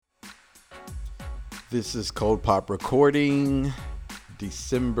This is Cold Pop recording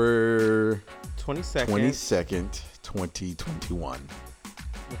December 22nd, 2021.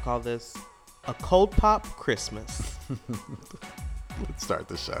 We'll call this a Cold Pop Christmas. Let's start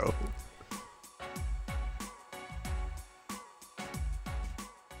the show.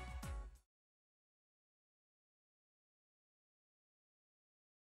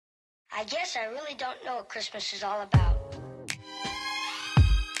 I guess I really don't know what Christmas is all about.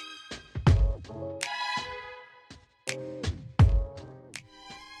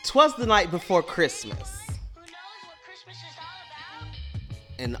 'Twas the night before Christmas, Who knows what Christmas is all about?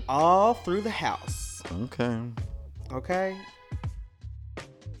 and all through the house, Okay.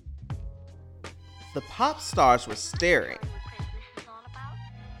 the pop stars were staring, What Christmas is all about?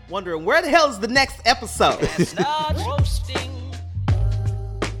 wondering where the hell is the next episode? Start roasting.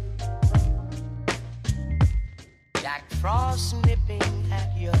 Jack Frost nipping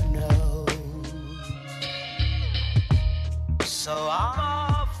at your nose. So I'm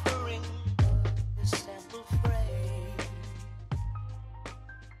offering this simple phrase.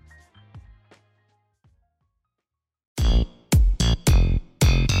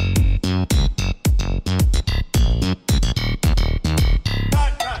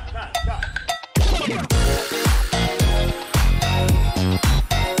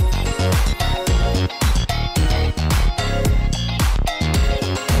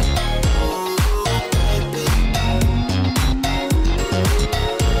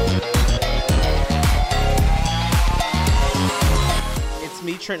 It's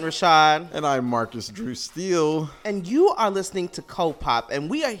me, Trent Rashad, And I'm Marcus Drew Steele. and you are listening to Cold Pop, and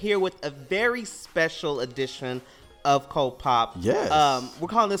we are here with a very special edition of Cold Pop. Yes. We're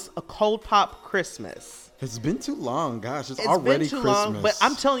calling this a Cold Pop Christmas. It's been too long, gosh. It's It's already been too Christmas. long, but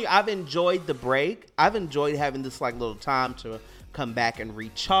I'm telling you, I've enjoyed the break. I've enjoyed having this like little time to come back and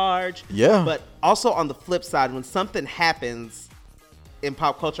recharge. Yeah. But also on the flip side, when something happens in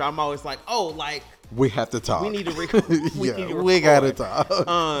pop culture, I'm always like, oh, like we have to talk. we need to we gotta talk.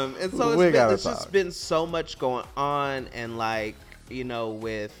 And so We gotta it's just talk. been so much going on, and like, you know,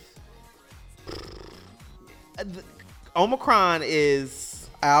 with Omicron is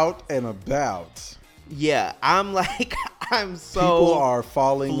Out and about. I'm like I'm so People are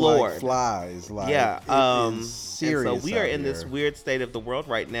falling floored. like flies. Like, yeah, it is and serious so we are out in this here. weird state of the world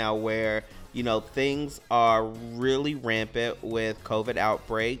right now where, you know, things are really rampant with COVID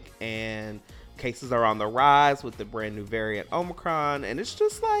outbreak, and cases are on the rise with the brand new variant Omicron, and it's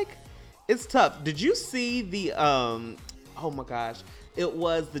just like, it's tough. Did you see the oh my gosh, it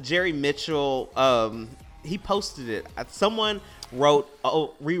was the Jerry Mitchell, he posted it. Someone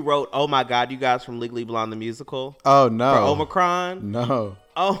rewrote "Oh my God, you guys" from Legally Blonde the musical Oh no. for Omicron. No.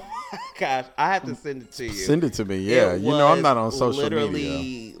 Oh my gosh, I have to send it to you. Send it to me. Yeah. It You know I'm was not on social media.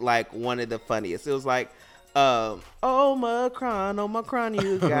 literally like one of the funniest. It was like, Omicron,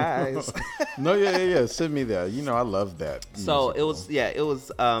 you guys. No, yeah. Send me that. You know I love that. So musical. it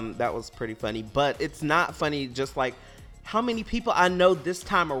was that was pretty funny. But it's not funny just like how many people I know this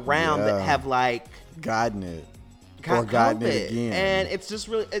time around Yeah. that have like gotten it. got Or gotten COVID. it again. And it's just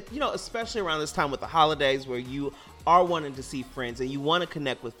really, you know, especially around this time with the holidays where you are wanting to see friends and you want to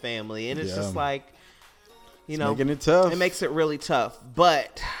connect with family. And it's Yeah. just like, you It's know, making it tough. It makes it really tough.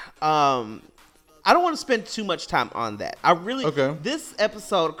 But I don't want to spend too much time on that. Okay. This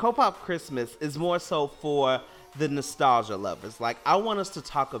episode, Co-Pop Christmas, is more so for the nostalgia lovers. Like, I want us to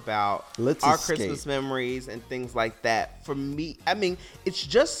talk about Let's our escape. Christmas memories and things like that. For me, I mean, it's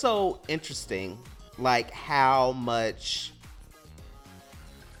just so interesting, like how much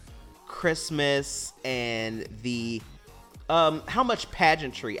Christmas and the how much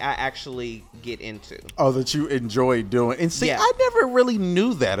pageantry I actually get into. Oh, that you enjoy doing. And see, Yeah. I never really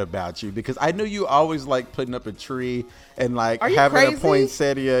knew that about you because I knew you always like putting up a tree and like Are you having crazy? a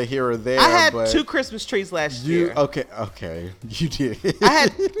poinsettia here or there. I had but 2 Christmas trees last you year. okay. You did. I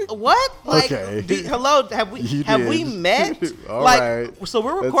had what? Like, Okay. hello, have we You have we did. met? All like, right. so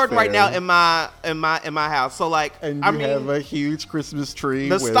we're That's recording right fair. now in my house. So like, And I you mean, have a huge Christmas tree.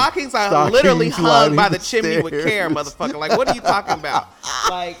 the with stockings are literally hung lining by the chimney with stairs. care, motherfucker. Like, what are you talking about?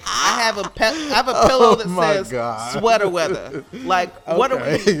 Like, I have a pillow that my says God. sweater weather. Like, what are we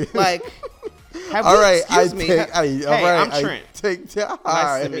Okay. like? Have All we, right, excuse me. Hey, I'm Trent. Take that.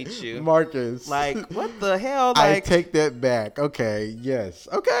 Nice to meet you. Marcus. Like, what the hell? I Like, take that back. Okay. Yes.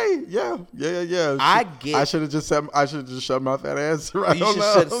 Okay. Yeah. I should have just said. I should have just shut my fat ass right you on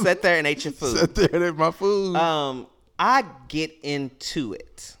should up. sit there and ate your food. Sit there and eat my food. I get into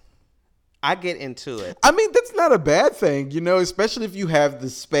it. I mean, that's not a bad thing, you know, especially if you have the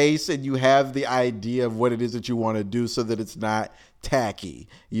space and you have the idea of what it is that you want to do so that it's not tacky.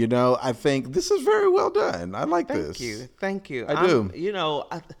 You know, I think this is very well done. I like this. Thank you. I do. You know,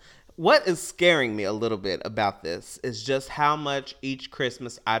 what is scaring me a little bit about this is just how much each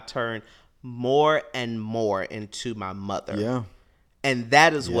Christmas I turn more and more into my mother. Yeah. And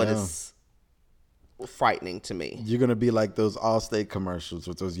that is what is frightening to me. You're gonna be like those Allstate commercials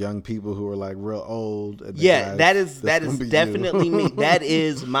with those young people who are like real old. And That is definitely me. That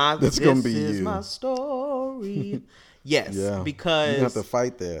is my. That's gonna be you. My story. Yes, because you have to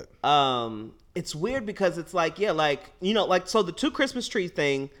fight that. It's weird because it's like so the 2 Christmas tree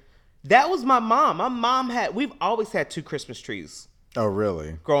thing. That was my mom. My mom we've always had 2 Christmas trees. Oh,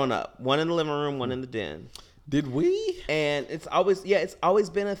 really? Growing up, one in the living room, one in the den. Did we? And it's always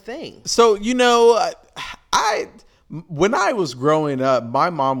been a thing. So, you know, when I was growing up, my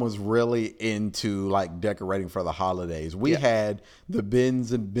mom was really into like decorating for the holidays. We had the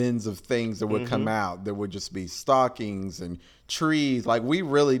bins and bins of things that would come out. There would just be stockings and trees. Like we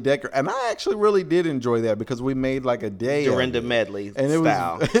really decorate. And I actually really did enjoy that because we made like a day. Dorinda Medley and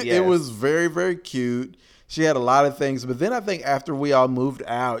style. It was very, very cute. She had a lot of things. But then I think after we all moved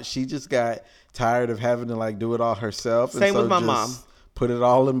out, she just got tired of having to like do it all herself. Same with my mom. Put it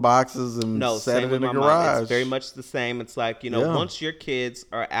all in boxes and set it in the garage. It's very much the same. It's like, once your kids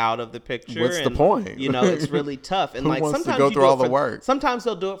are out of the picture. What's the point? It's really tough. And Who like wants sometimes to go through all the work? Sometimes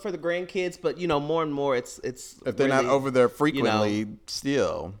they'll do it for the grandkids, but more and more it's if they're really, not over there frequently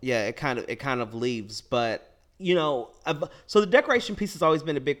still. Yeah, it kind of leaves. But so the decoration piece has always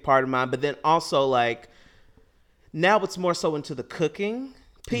been a big part of mine, but then also like now it's more so into the cooking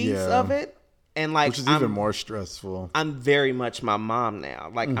piece of it. And like, which is even more stressful. I'm very much my mom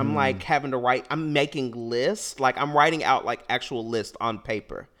now. Like I'm like having to write. I'm making lists. Like I'm writing out like actual lists on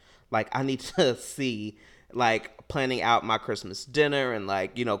paper. Like I need to see like planning out my Christmas dinner and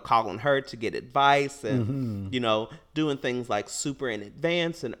like calling her to get advice and doing things like super in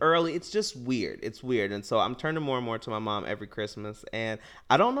advance and early. It's just weird. It's weird. And so I'm turning more and more to my mom every Christmas, and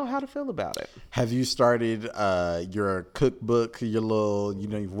I don't know how to feel about it. Have you started your cookbook, your little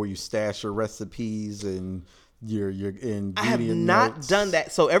where you stash your recipes and your ingredient I have not notes? done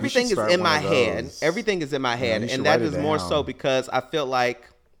that. So everything is in my head. Everything is in my head, and that is more so because I feel like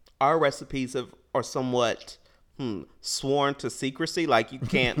our recipes are somewhat sworn to secrecy. Like you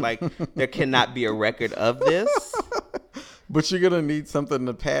can't there cannot be a record of this. But you're gonna need something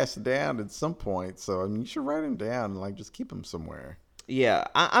to pass down at some point. So I mean, you should write them down and like just keep them somewhere. Yeah,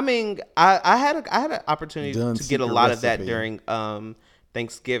 I mean, I had an opportunity to get a lot of that during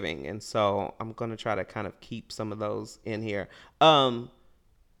Thanksgiving, and so I'm gonna try to kind of keep some of those in here.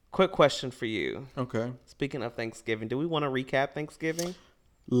 Quick question for you. Okay. Speaking of Thanksgiving, do we want to recap Thanksgiving?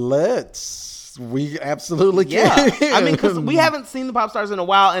 We absolutely can. Yeah, I mean, because we haven't seen the Pop Stars in a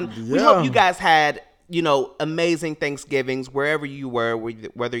while, and we hope you guys had amazing Thanksgivings wherever you were,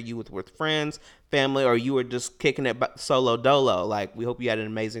 whether you were with friends, family, or you were just kicking it solo dolo. Like, we hope you had an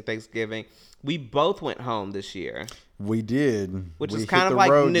amazing Thanksgiving. We both went home this year. We did. Which is kind of like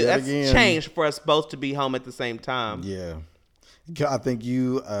new. That's changed for us both to be home at the same time. Yeah. I think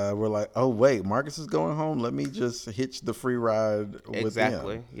you were like, oh, wait, Marcus is going home. Let me just hitch the free ride with him.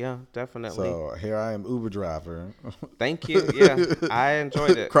 Exactly. Yeah, definitely. So here I am, Uber driver. Thank you. Yeah, I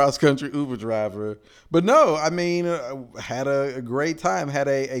enjoyed it. Cross-country Uber driver. But no, I mean, had a great time. Had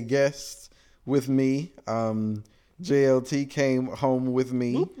a guest with me. JLT came home with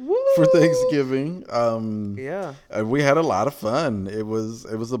me for Thanksgiving. We had a lot of fun. It was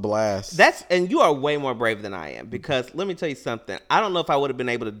a blast. And you are way more brave than I am, because let me tell you something. I don't know if I would have been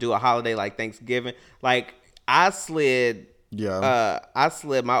able to do a holiday like Thanksgiving. Like I slid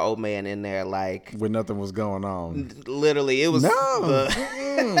my old man in there like when nothing was going on. Literally, it was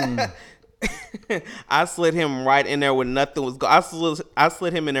I slid him right in there when nothing was going. I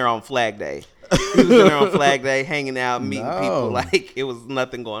slid him in there on Flag Day. He was in there on Flag Day, hanging out, meeting people. Like it was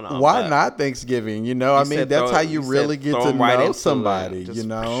nothing going on. Why not Thanksgiving? I mean, that's how you really get to know somebody.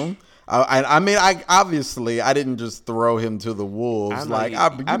 I mean, I didn't just throw him to the wolves.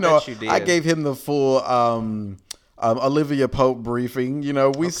 I gave him the full Olivia Pope briefing.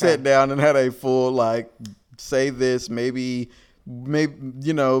 We sat down and had a full say this, maybe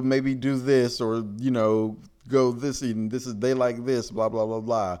do this, or go this, and this is they like this, blah blah blah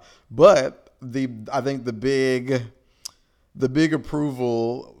blah. But I think the big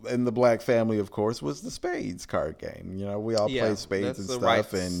approval in the Black family, of course, was the spades card game. We all played spades and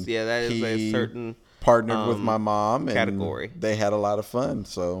stuff, and that is a certain partnered with my mom and category. They had a lot of fun.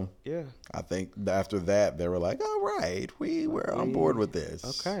 So yeah, I think after that they were like, all right, we're on board with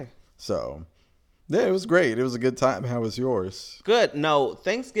this. Okay. So Yeah, it was great. It was a good time. How was yours? Good. No,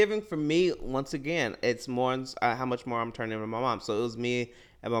 Thanksgiving for me, once again, it's more how much more I'm turning to my mom. So it was me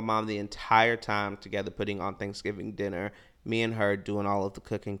and my mom the entire time together putting on Thanksgiving dinner. Me and her doing all of the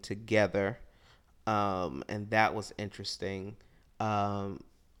cooking together. And that was interesting. Our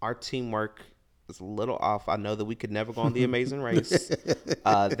teamwork is a little off. I know that we could never go on The Amazing Race.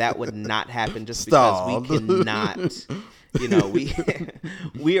 That would not happen just because we cannot. You know,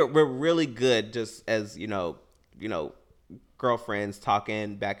 we're really good just as, you know, girlfriends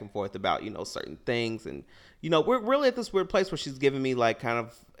talking back and forth about, certain things. And, we're really at this weird place where she's giving me like kind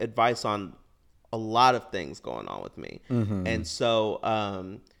of advice on a lot of things going on with me. Mm-hmm. And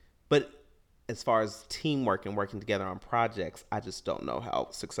so, but as far as teamwork and working together on projects, I just don't know how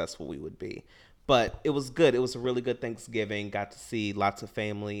successful we would be. But it was good. It was a really good Thanksgiving. Got to see lots of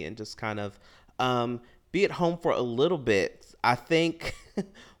family and just kind of be at home for a little bit. I think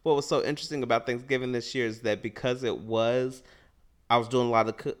what was so interesting about Thanksgiving this year is that because I was doing a lot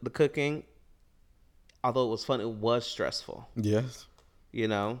of the cooking, although it was fun, it was stressful. Yes.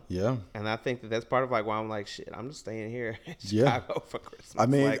 Yeah. And I think that's part of like why I'm like, shit, I'm just staying here in Chicago for Christmas. I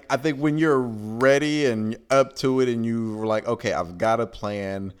mean, I think when you're ready and up to it and you're like, okay, I've got a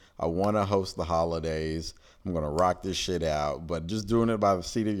plan. I want to host the holidays. I'm going to rock this shit out. But just doing it by the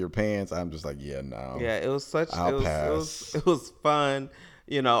seat of your pants, I'm just like, yeah, no. Yeah, it was pass. It was fun.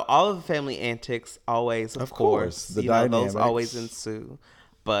 All of the family antics always, of course. The dynamics. Those always ensue.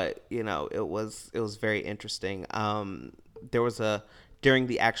 But, it was very interesting. There was during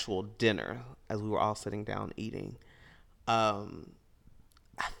the actual dinner, as we were all sitting down eating, I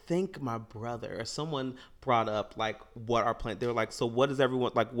think my brother or someone brought up like what our plan. They were like, "So what is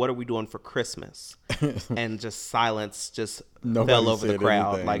everyone like? What are we doing for Christmas?" And just silence fell over the crowd.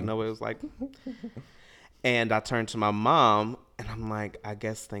 Anything. Like nobody was like. And I turned to my mom and I'm like, "I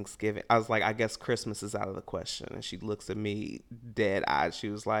guess Thanksgiving." I was like, "I guess Christmas is out of the question." And she looks at me dead eyed. She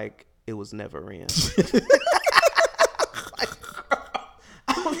was like, "It was never in."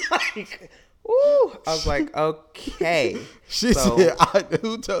 I'm like, ooh. I was like, okay. She said,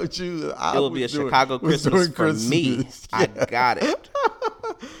 who told you that it will be a Chicago Christmas for me? Yeah. I got it.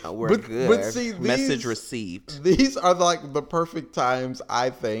 We're good. But see, message received. These are like the perfect times, I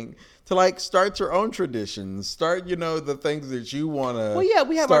think, to like start your own traditions. Start, the things that you want to. Well, yeah,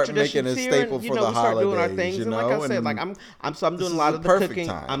 we have our traditions making a staple here, and, for the we start holidays. Doing our things, and like I said, like I'm doing a lot of the cooking.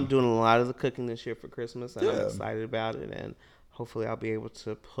 Time. I'm doing a lot of the cooking this year for Christmas, and I'm excited about it. And hopefully, I'll be able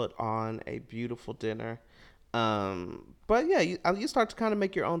to put on a beautiful dinner. But yeah, you start to kind of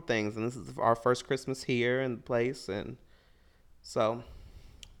make your own things, and this is our first Christmas here in the place, and so.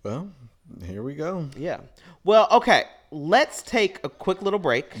 Well, here we go. Yeah. Well, okay. Let's take a quick little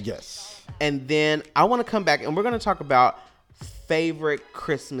break. Yes. And then I want to come back, and we're going to talk about favorite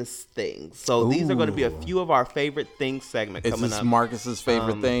Christmas things. So these are going to be a few of our favorite things segment coming up. Is this Marcus's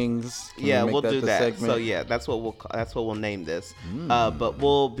favorite things? We'll do that. Segment? So yeah, that's what we'll name this. But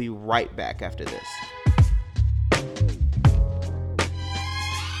we'll be right back after this. I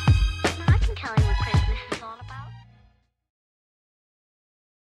can tell you what Christmas is all about.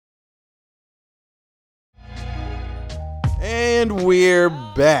 And we're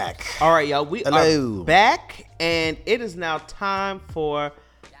back. All right, y'all. We are back, and it is now time for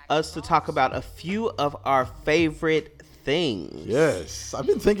us to talk about a few of our favorite things. Yes, I've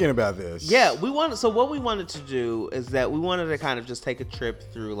been thinking about this. Yeah, so what we wanted to do is that we wanted to kind of just take a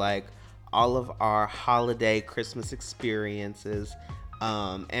trip through like all of our holiday Christmas experiences,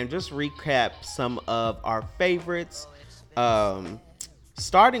 and just recap some of our favorites,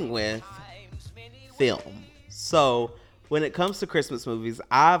 starting with film. So when it comes to Christmas movies,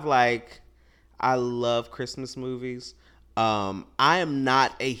 I love Christmas movies. I am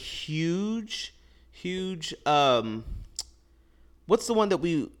not a huge, what's the one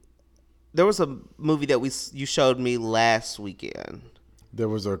that there was a movie that you showed me last weekend. There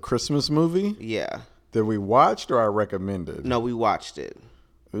was a Christmas movie? Yeah. That we watched or I recommended? No, we watched it.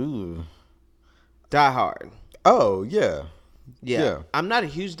 Ooh. Die Hard. Oh, yeah. Yeah. I'm not a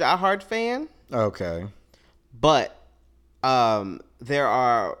huge Die Hard fan. Okay. But there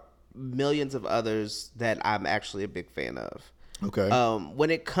are millions of others that I'm actually a big fan of. Okay.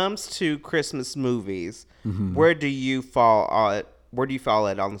 When it comes to Christmas movies, where do you fall at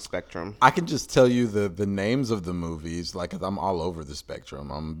on the spectrum? I can just tell you the names of the movies, like, 'cause I'm all over the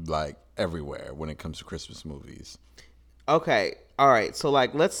spectrum. I'm like everywhere when it comes to Christmas movies. Okay. All right. So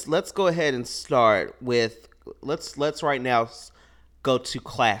like let's go ahead and start with let's right now go to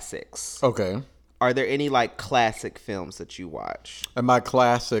classics. Okay. Are there any like classic films that you watch? And by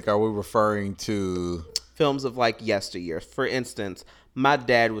classic, are we referring to films of like yesteryear. For instance, my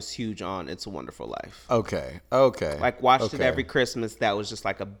dad was huge on It's a Wonderful Life. Okay. Like watched it every Christmas. That was just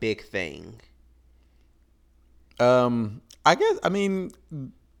like a big thing. I guess, I mean,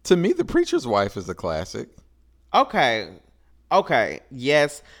 to me, The Preacher's Wife is a classic. Okay.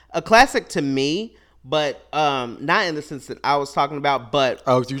 Yes. A classic to me, but not in the sense that I was talking about, but...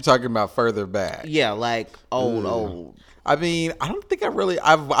 Oh, you're talking about further back. Yeah, like old. I mean, I don't think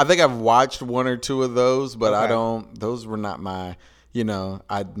I think I've watched one or two of those, but those were not my...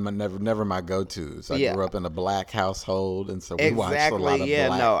 never my go-tos. I grew up in a black household, and so we watched a lot of black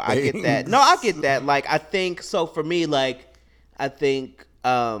things. I get that. No, I get that. Like, I think, so for me, like, I think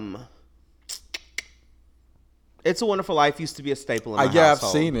It's a Wonderful Life used to be a staple in my household. Yeah, I've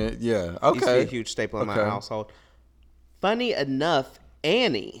seen it. Yeah, okay. Used to be a huge staple in my household. Funny enough,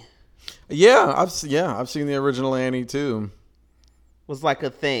 Annie. Yeah, I've seen the original Annie, too. Was like a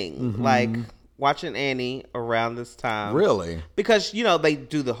thing. Mm-hmm. Like... watching Annie around this time. Really? Because, they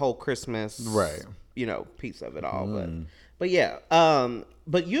do the whole Christmas, right? Piece of it all. But yeah.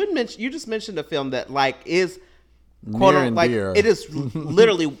 But you just mentioned a film that like is quote unquote, like dear. It is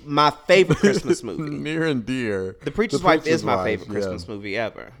literally my favorite Christmas movie. Near and dear. The Preacher's Wife is my favorite Christmas movie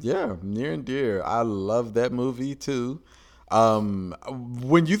ever. Yeah, Near and Dear. I love that movie too. When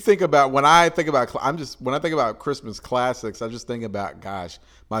I think about Christmas classics, I just think about,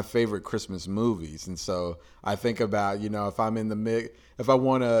 my favorite Christmas movies. And so I think about, if I'm in the mix, if I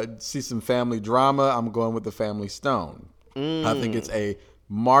want to see some family drama, I'm going with The Family Stone. I think it's a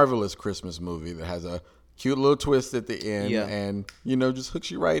marvelous Christmas movie that has a cute little twist at the end and, just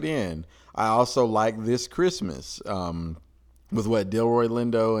hooks you right in. I also like This Christmas, with Delroy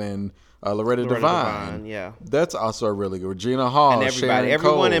Lindo and Loretta Devine. Yeah, that's also a really good. Regina Hall, and everybody,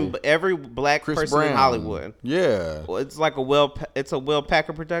 every black Chris person Brown. in Hollywood. Yeah, well, it's like it's a Will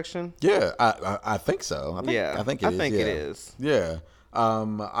Packer production. Yeah, I think so. I think it is. Yeah.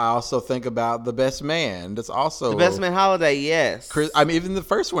 I also think about The Best Man. That's also The Best Man holiday. Yes. Even the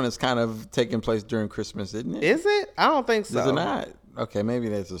first one is kind of taking place during Christmas, isn't it? Is it? I don't think so. Is it not? Okay, maybe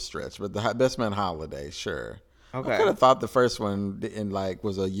that's a stretch, but the Best Man holiday, sure. Okay. I could have thought the first one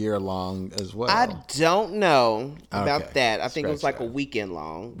was a year long as well. I don't know about that. I think it was like a weekend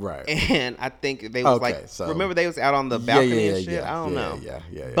long. Right. And I think they was remember they was out on the balcony and shit? I don't know.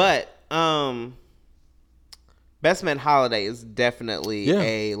 Yeah. But Best Man Holiday is definitely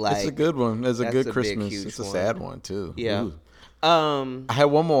it's a good one. It's a good Christmas. It's a sad one too. Yeah. I had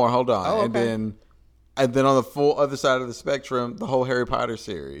one more. Hold on. Oh, okay. And then on the full other side of the spectrum, the whole Harry Potter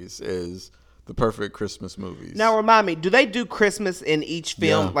series is the perfect Christmas movies. Now remind me, do they do Christmas in each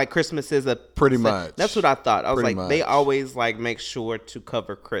film? Yeah. Like Christmas is pretty much. That's what I thought. I was like, they always like make sure to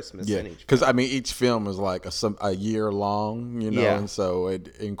cover Christmas in each film. Because each film is like a year long, and so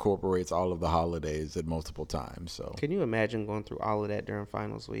it incorporates all of the holidays at multiple times. So can you imagine going through all of that during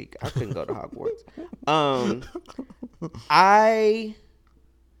finals week? I couldn't go to Hogwarts. I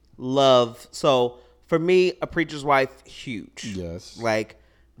love, so for me, A Preacher's Wife, huge. Yes. Like,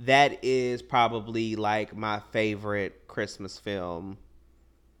 that is probably like my favorite Christmas film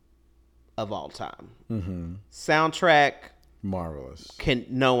of all time. Mm-hmm. Soundtrack, marvelous.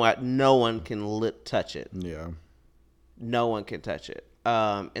 No one can touch it. Yeah, no one can touch it.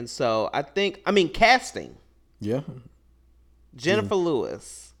 And so casting. Yeah, Jennifer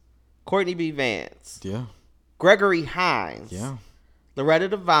Lewis, Courtney B. Vance. Yeah, Gregory Hines. Yeah, Loretta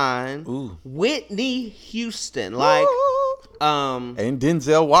Devine. Ooh. Whitney Houston. Like. And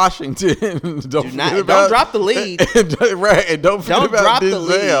Denzel Washington. Don't drop the lead. Right, and don't forget about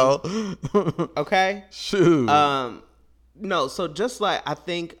Denzel. Okay. Shoot. No, so just like I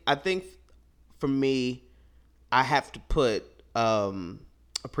think for me, I have to put A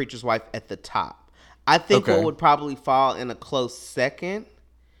Preacher's Wife at the top. I think what would probably fall in a close second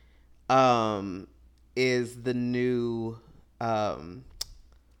is the new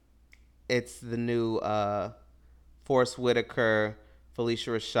Forrest Whitaker,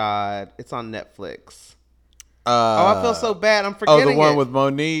 Felicia Rashad. It's on Netflix. I feel so bad. I'm forgetting it. Oh, the one with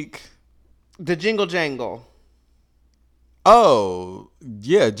Monique. The Jingle Jangle. Oh,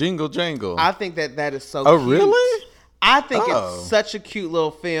 yeah, Jingle Jangle. I think that is so cute. Oh, really? I think it's such a cute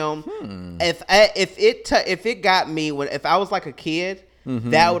little film. If it got me if I was like a kid,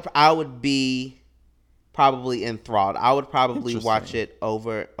 I would be probably enthralled. I would probably watch it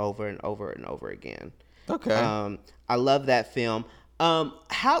over and over again. Okay. I love that film.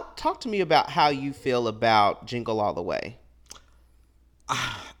 Talk to me about how you feel about Jingle All the Way.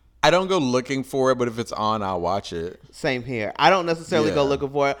 I don't go looking for it, but if it's on, I'll watch it. Same here. I don't necessarily go looking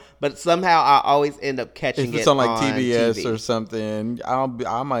for it, but somehow I always end up catching it. If it's on like TBS TV. Or something,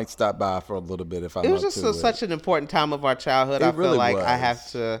 I might stop by for a little bit if I'm. It was just such an important time of our childhood. I feel like I have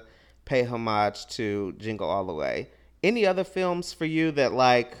to pay homage to Jingle All the Way. Any other films for you that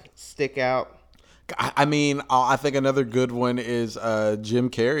like stick out? I mean, I think another good one is Jim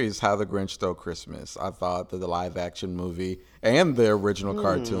Carrey's How the Grinch Stole Christmas. I thought that the live action movie and the original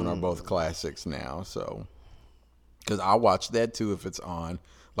cartoon are both classics now. So, because I'll watch that too if it's on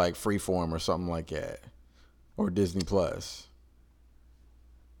like Freeform or something like that, or Disney Plus.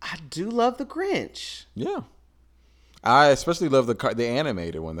 I do love the Grinch. Yeah. I especially love the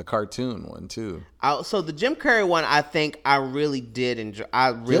animated one, the cartoon one too. So the Jim Carrey one, I think I really did enjoy. I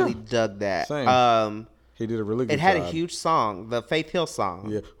really dug that. Same. He did a really good job. It had a huge song, the Faith Hill song.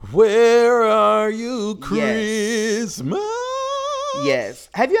 Yeah. Where are you, Christmas? Yes.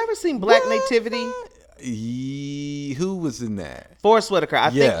 Have you ever seen Black Nativity? Who was in that? Forrest Whitaker. I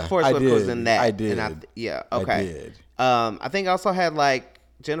think Forrest Whitaker was in that. I did. Okay. I did. I think I also had like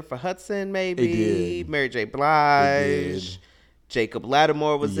Jennifer Hudson, maybe Mary J. Blige, Jacob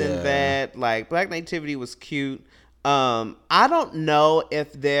Lattimore was in that. Like Black Nativity was cute. I don't know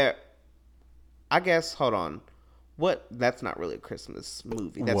if they're. I guess. Hold on. What? That's not really a Christmas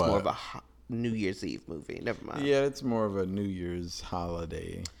movie. That's more of a New Year's Eve movie. Never mind. Yeah, it's more of a New Year's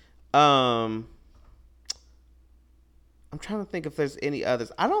holiday. I'm trying to think if there's any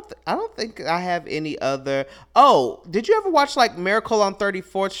others. I don't think I have any other. Oh, did you ever watch like Miracle on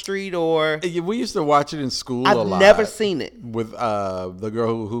 34th Street or? Yeah, we used to watch it in school a lot. I've never seen it. With the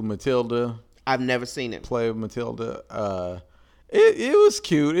girl who Matilda. I've never seen it. Played Matilda. It was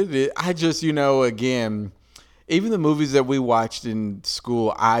cute. I just, again, even the movies that we watched in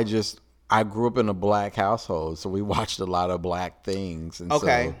school, I grew up in a black household, so we watched a lot of black things. And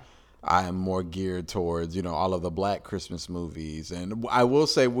so I am more geared towards, all of the black Christmas movies. And I will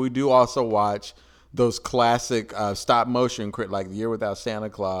say we do also watch those classic stop motion, like The Year Without Santa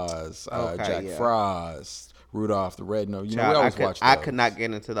Claus, Jack Frost, Rudolph the Red-Nosed. We always watch those. I could not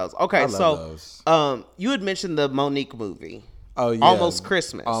get into those. Okay, so you had mentioned the Monique movie. Oh, yeah. Almost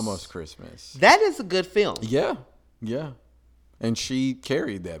Christmas. Almost Christmas. That is a good film. Yeah, yeah. And she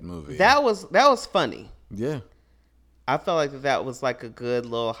carried that movie. That was funny. Yeah. I felt like that was like a good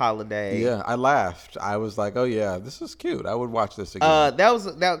little holiday. Yeah, I laughed. I was like, "Oh yeah, this is cute. I would watch this again."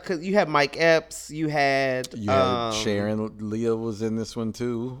 That because you had Mike Epps, you had Sharon Leah was in this one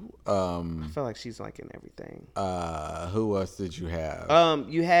too. I feel like she's like in everything. Who else did you have?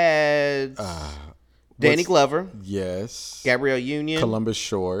 You had Danny Glover. Yes. Gabrielle Union. Columbus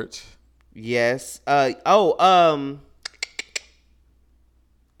Short. Yes. Carrie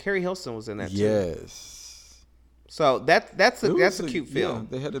Hilson was in that too. Yes. So that's a cute film.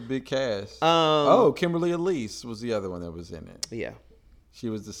 Yeah, they had a big cast. Kimberly Elise was the other one that was in it. Yeah. She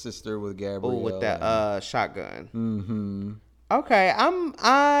was the sister with Gabrielle. Oh, with that shotgun. Mm-hmm. Okay,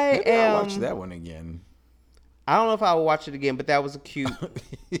 Maybe I'll watch that one again. I don't know if I will watch it again, but that was a cute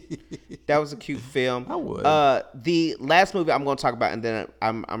film. I would. The last movie I'm going to talk about, and then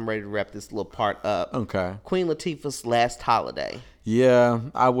I'm ready to wrap this little part up. Okay. Queen Latifah's Last Holiday. Yeah,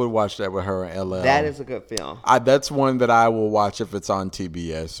 I would watch that with her and LL. That is a good film. That's one that I will watch if it's on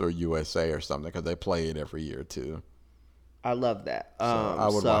TBS or USA or something, because they play it every year too. I love that. I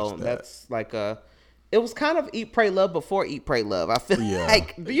would watch that. That's like it was kind of Eat, Pray, Love before Eat, Pray, Love. I feel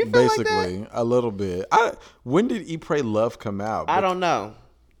like. Do you feel like that? Basically, a little bit. When did Eat, Pray, Love come out? I don't know,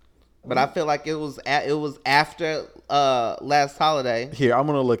 but I feel like it was after Last Holiday. Here, I'm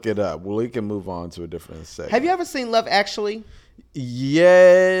gonna look it up. We can move on to a different segment. Have you ever seen Love Actually?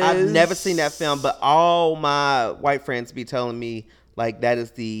 Yes. I've never seen that film, but all my white friends be telling me like that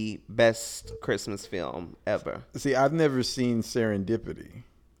is the best Christmas film ever. See, I've never seen Serendipity.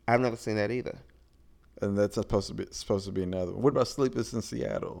 I've never seen that either. And that's supposed to be another one. What about Sleepless in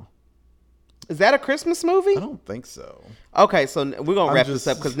Seattle? Is that a Christmas movie? I don't think so. Okay, so we're going to wrap this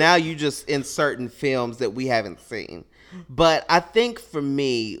up because now you just inserting films that we haven't seen. But I think for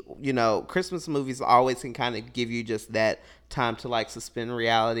me, Christmas movies always can kind of give you just that time to like suspend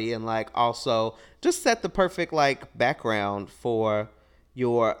reality and like also just set the perfect like background for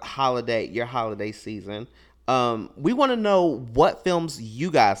your holiday season. We want to know what films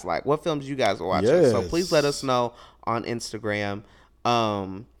you guys like, what films you guys are watching. Yes. So please let us know on Instagram.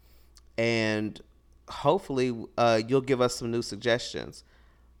 And hopefully you'll give us some new suggestions.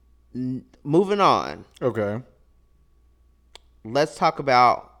 Moving on. Okay. Let's talk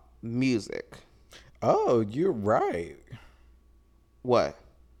about music. Oh, you're right. What?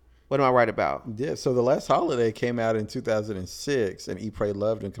 What am I right about? Yeah, so The Last Holiday came out in 2006, and Eat, Pray,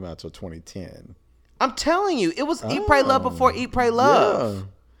 Love didn't come out until 2010. I'm telling you, it was Eat, Pray, Love before Eat, Pray, Love.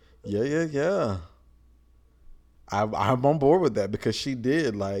 Yeah. I'm on board with that because she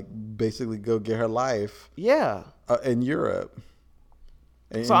did like basically go get her life. Yeah. In Europe.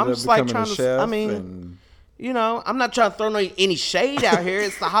 And so I'm just like trying to. I mean, I'm not trying to throw any shade out here.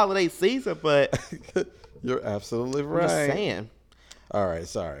 It's the holiday season, but you're absolutely right. I'm just saying. All right,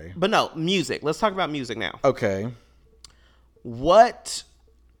 sorry. But no, music. Let's talk about music now. Okay. Let's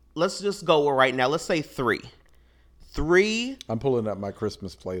just go right now. Let's say 3. I'm pulling up my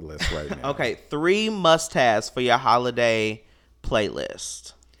Christmas playlist right now. Okay, 3 must-haves for your holiday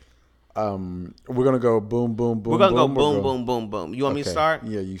playlist. We're gonna go boom, boom, boom. We're gonna go boom, boom, boom, boom. You want me to start?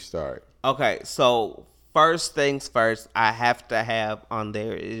 Yeah, you start. Okay, so first things first, I have to have on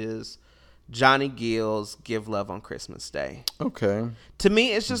there is Johnny Gill's "Give Love on Christmas Day." Okay. To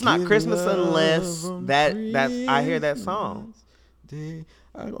me, it's just not Christmas unless that's I hear that song.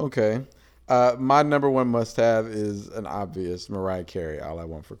 Okay. My number one must-have is an obvious Mariah Carey, "All I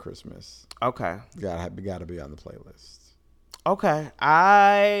Want for Christmas." Okay. Gotta be on the playlist. Okay,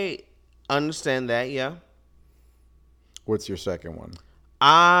 I understand that. Yeah. What's your second one?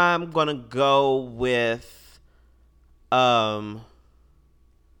 I'm gonna go with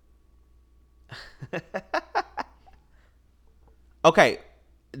Okay,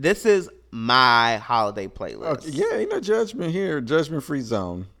 this is my holiday playlist. Okay, yeah, ain't no judgment here. Judgment-free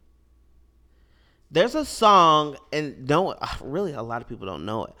zone. There's a song, and really a lot of people don't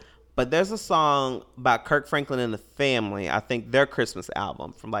know it, but there's a song by Kirk Franklin and the Family. I think their Christmas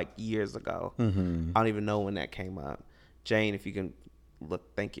album from like years ago. Mm-hmm. I don't even know when that came up. Jane, if you can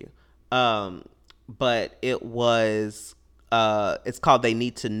look, thank you. But it was, it's called "They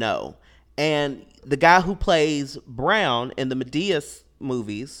Need to Know," and the guy who plays Brown in the Medea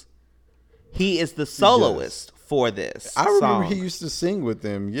movies, he is the soloist for this. I remember he used to sing with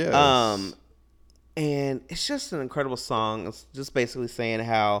them. Yes. And it's just an incredible song. It's just basically saying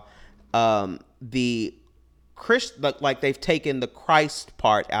how the like they've taken the Christ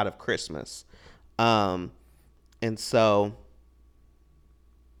part out of Christmas, and so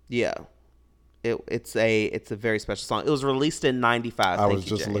yeah, it's a very special song. It was released in '95. I was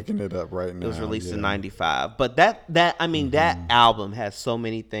just looking it up right now. It was released in '95. But that album has so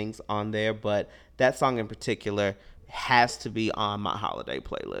many things on there, but that song in particular has to be on my holiday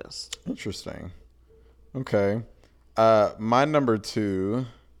playlist. Interesting. Okay. My number 2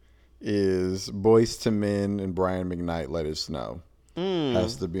 is Boyz II Men and Brian McKnight, "Let It Snow."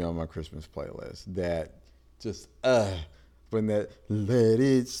 Has to be on my Christmas playlist. That just when that "Let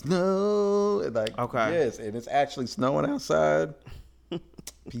It Snow," like, okay, yes, and it's actually snowing outside.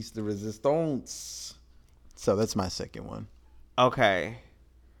 Piece de resistance. So that's my second one. Okay.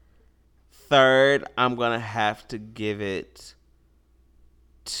 Third, I'm gonna have to give it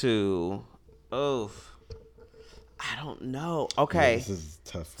to I don't know. Okay. Yeah, this is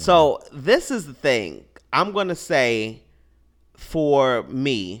tough. So this is the thing. I'm going to say for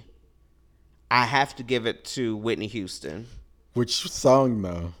me, I have to give it to Whitney Houston. Which song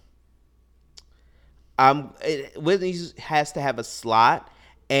though? Whitney has to have a slot,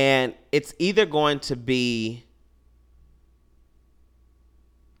 and it's either going to be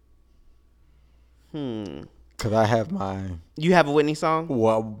Could I have mine? You have a Whitney song?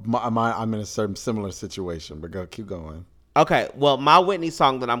 Well, I'm in a certain similar situation, but keep going. Okay, well, my Whitney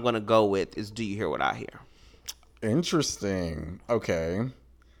song that I'm going to go with is "Do You Hear What I Hear?" Interesting. Okay.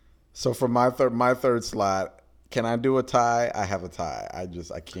 So for my third slot, can I do a tie? I have a tie. I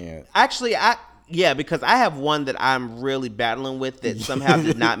can't. Actually, because I have one that I'm really battling with that somehow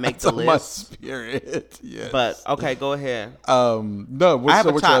did not make the list. My spirit. Yes. But okay, go ahead. No, what's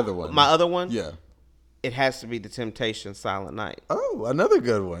your other one? My other one? Yeah. It has to be The Temptations, "Silent Night." Oh, another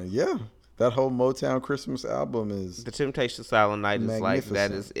good one. Yeah. That whole Motown Christmas album is... The Temptations, "Silent Night" is like,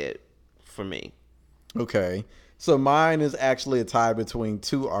 that is it for me. Okay. So mine is actually a tie between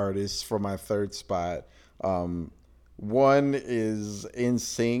 2 artists for my third spot. One is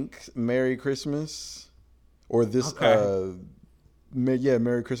NSYNC, "Merry Christmas," or this,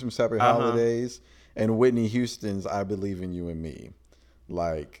 "Merry Christmas, Happy Holidays," and Whitney Houston's "I Believe in You and Me."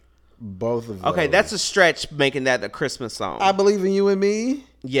 Like, both of those. Okay, that's a stretch making that a Christmas song. "I Believe in You and Me"?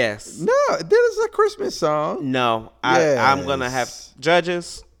 Yes. No, that is a Christmas song. No, yes. I'm going to have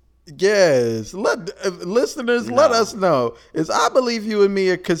judges. Yes. Listeners, let us know. Is "I Believe You and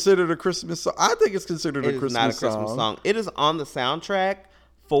Me" considered a Christmas song? I think it's considered a Christmas song. It is not a Christmas song. It is on the soundtrack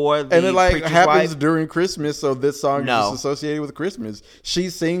for the And it like Preacher's happens Wife. During Christmas, so this song is associated with Christmas.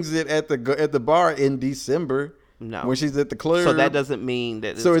 She sings it at the bar in December. No. When she's at the club. So that doesn't mean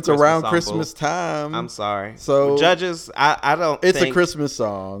that. So it's around Christmas time. I'm sorry. So judges, I don't. It's a Christmas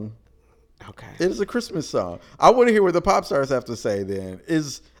song. Okay. It is a Christmas song. I want to hear what the pop stars have to say. Then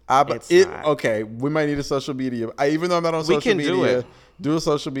okay? We might need a social media. Even though I'm not on social media, do a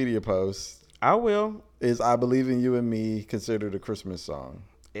social media post. I will. Is "I Believe in You and Me" considered a Christmas song?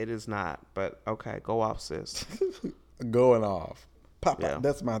 It is not, but okay, go off, sis. Going off. Pop. Yeah.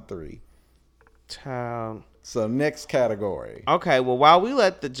 That's my 3. Child. So next category. Okay, well, while we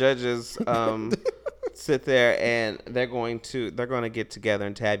let the judges sit there and they're going to get together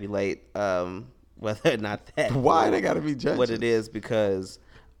and tabulate whether or not that. Why they got to be judges? What it is, because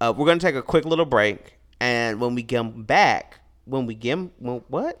we're going to take a quick little break, and when we get back,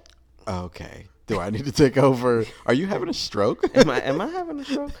 what? Okay. Do I need to take over? Are you having a stroke? Am I having a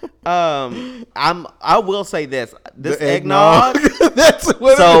stroke? I will say this eggnog. That's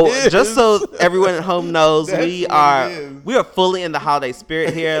what it is. Just so everyone at home knows, we are fully in the holiday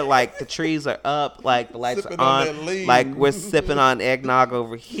spirit here. Like the trees are up, like the lights are on, like we're sipping on eggnog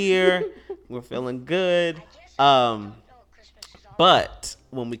over here. We're feeling good. But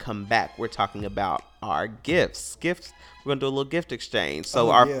when we come back, we're talking about our gifts. We're gonna do a little gift exchange.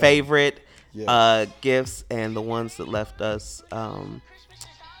 So favorite gifts and the ones that left us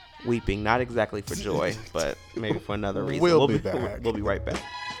weeping, not exactly for joy, but maybe for another reason. We'll be back. We'll be right back.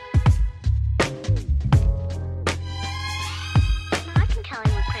 I can tell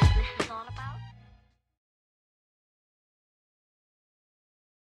you what Christmas is all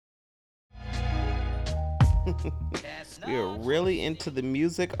about. We are really into the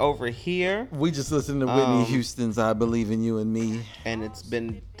music over here. We just listened to Whitney Houston's "I Believe in You and Me," and it's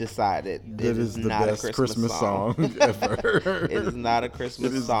been decided that is the not best a Christmas song ever. It is not a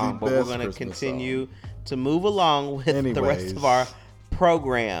Christmas song, but we're going to continue to move along with the rest of our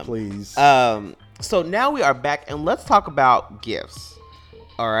program. Please. So now we are back, and let's talk about gifts.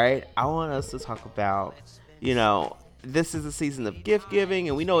 All right, I want us to talk about, this is a season of gift giving,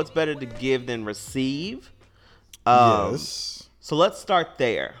 and we know it's better to give than receive. Yes. So let's start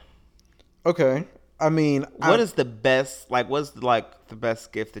there. Okay. I mean, what's the best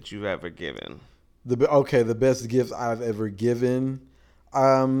gift that you've ever given? The best gift I've ever given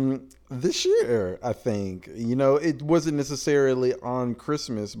this year, I think. It wasn't necessarily on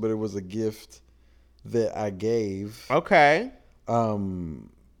Christmas, but it was a gift that I gave. Okay.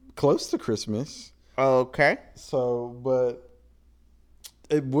 Close to Christmas. Okay. So, but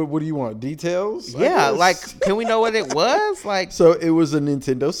what do you want? Details? Yeah, can we know what it was? So it was a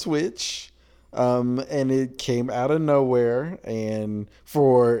Nintendo Switch, and it came out of nowhere. And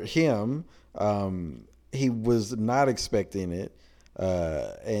for him, he was not expecting it,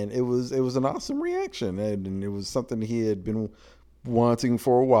 and it was an awesome reaction, and it was something he had been wanting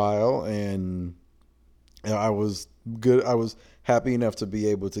for a while, and I was good. I was happy enough to be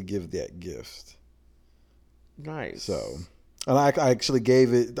able to give that gift. Nice. So. And I actually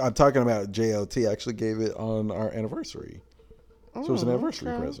gave it, I'm talking about JLT, I actually gave it on our anniversary. So it was an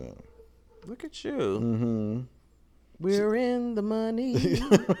anniversary present. Look at you. Mm-hmm. We're in the money.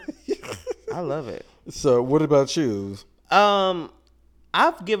 I love it. So what about you? I've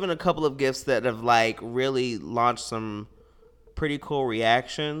given a couple of gifts that have really launched some pretty cool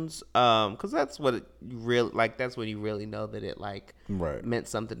reactions. Because that's what it really, that's when you really know that it meant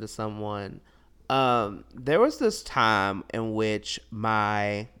something to someone. There was this time in which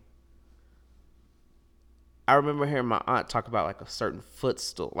I remember hearing my aunt talk about a certain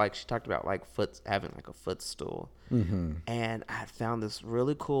footstool. She talked about having a footstool. Mm-hmm. And I found this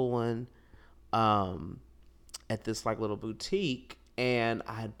really cool one at this little boutique, and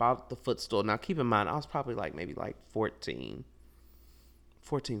I had bought the footstool. Now keep in mind, I was probably maybe 14,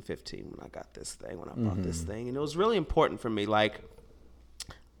 15 when I got this thing, when I bought this thing. And it was really important for me.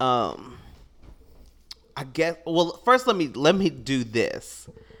 I guess. Well, first let me do this,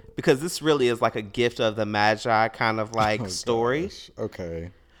 because this really is a gift of the Magi kind of story. Gosh.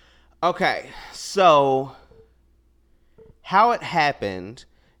 Okay. Okay. So how it happened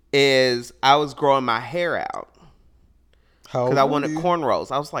is I was growing my hair out because I wanted cornrows.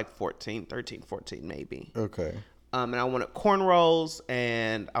 I was 13, 14 maybe. Okay. And I wanted cornrows,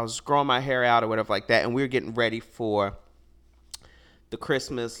 and I was growing my hair out or whatever like that, and we were getting ready for the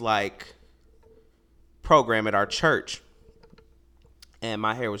Christmas program at our church, and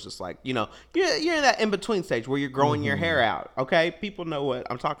my hair was just you're in that in-between stage where you're growing your hair out. Okay, people know what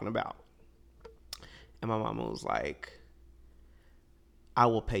I'm talking about. And my mama was like, I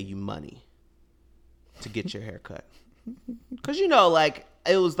will pay you money to get your hair cut. Because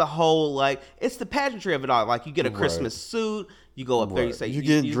it was the whole it's the pageantry of it all. You get a Christmas suit, you go up there, you say you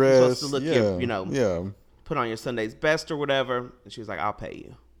get dressed, supposed to look your put on your Sunday's best or whatever. And she was like, I'll pay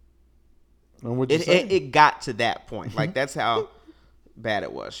you. And what'd you say? It got to that point. Like, that's how bad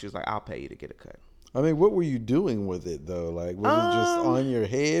it was. She was like, I'll pay you to get a cut. I mean, what were you doing with it, though? Like, was it just on your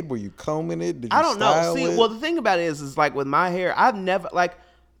head? Were you combing it? Did you I don't know. See, well, the thing about it is like with my hair, I've never, like,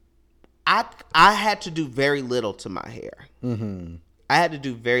 I had to do very little to my hair. Mm-hmm. I had to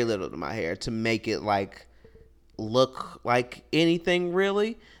do very little to my hair to make it, like, look like anything,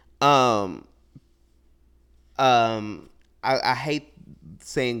 really. I hate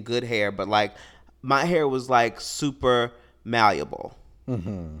saying good hair, but like my hair was like super malleable.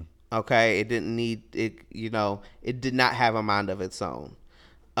 Mm-hmm. Okay, it didn't need it. It did not have a mind of its own.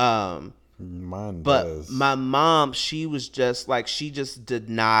 Mine but does. My mom, she was just like she did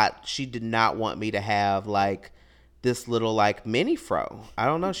not want me to have like this little like mini fro. I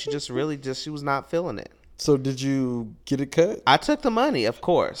don't know. She just really she was not feeling it. So did you get it cut? I took the money, of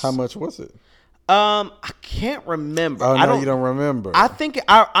course. How much was it? I can't remember. Oh, no, you don't remember.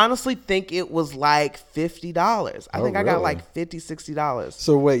 I honestly think it was like $50. I think I got like $50, $60.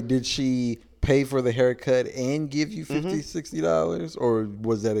 So wait, did she pay for the haircut and give you $50, $60? Or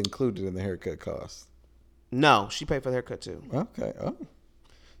was that included in the haircut cost? No, she paid for the haircut too. Okay. Oh,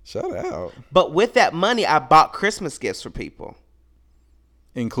 shout out. But with that money, I bought Christmas gifts for people.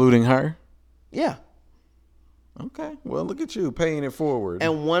 Including her? Yeah. Okay. Well, look at you paying it forward.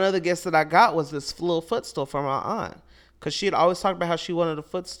 And one of the gifts that I got was this little footstool from my aunt. Because she had always talked about how she wanted a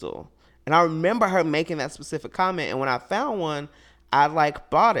footstool. And I remember her making that specific comment. And when I found one, I like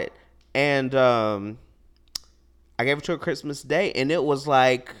bought it. And I gave it to her Christmas Day. And it was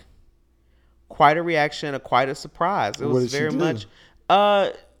like quite a reaction, quite a surprise. It was very much.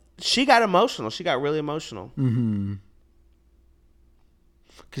 She got emotional. She got really emotional. Mm-hmm.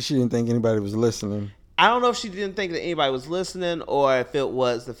 Because she didn't think anybody was listening. I don't know if she didn't think that anybody was listening or if it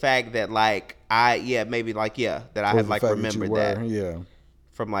was the fact that like that I had like remembered that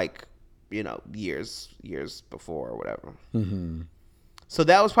from like, years before or whatever. Mm-hmm. So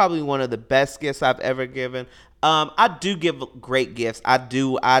that was probably one of the best gifts I've ever given. I do give great gifts. I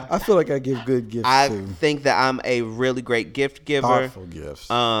feel like I give good gifts too. I think that I'm a really great gift giver. Thoughtful gifts.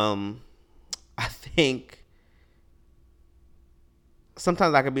 I think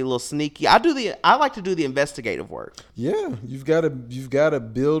sometimes I can be a little sneaky. I like to do the investigative work. Yeah, you've got to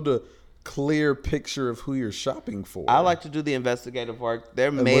build a clear picture of who you're shopping for. I like to do the investigative work.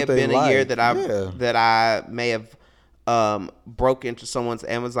 There may have been a year that I may have broke into someone's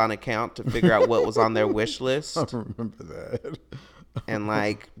Amazon account to figure out what was on their wish list. I remember that. And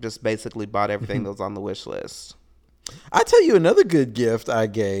like just basically bought everything that was on the wish list. I tell you another good gift I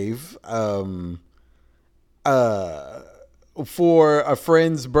gave. For a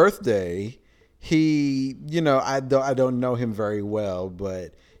friend's birthday, he, I don't know him very well,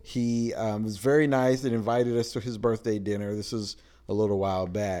 but he was very nice and invited us to his birthday dinner. This was a little while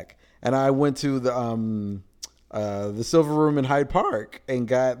back, and I went to the Silver Room in Hyde Park and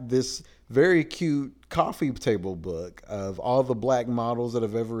got this very cute coffee table book of all the black models that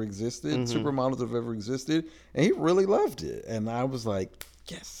have ever existed, supermodels that have ever existed, and he really loved it. And I was like,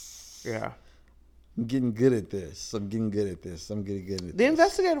 yes, yeah. I'm getting good at this. I'm getting good at this. The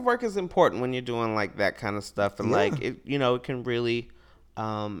investigative work is important when you're doing like that kind of stuff, and like it, it can really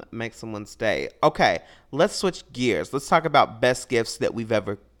make someone stay. Okay, let's switch gears. Let's talk about best gifts that we've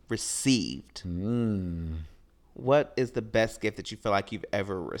ever received. What is the best gift that you feel like you've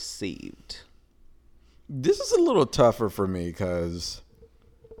ever received? This is a little tougher for me because,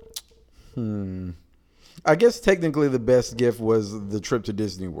 I guess technically the best gift was the trip to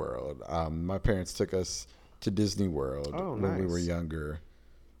Disney World. My parents took us to Disney World when we were younger,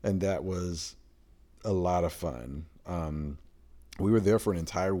 and that was a lot of fun. We were there for an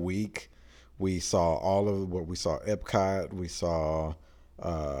entire week. We saw we saw Epcot. We saw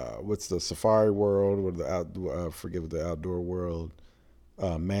what's the Safari World or forget what the outdoor world,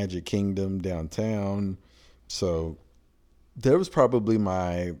 Magic Kingdom downtown. So that was probably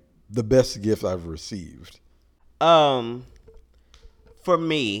the best gift I've received. For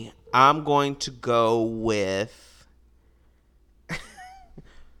me, I'm going to go with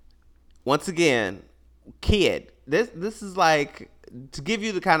once again, kid. This is like to give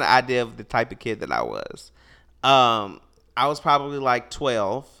you the kind of idea of the type of kid that I was. I was probably like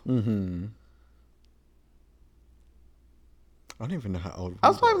 12. Mm-hmm. I don't even know how old. I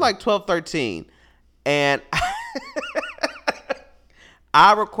was probably like 12, 13. And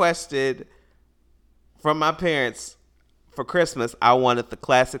I requested from my parents for Christmas, I wanted the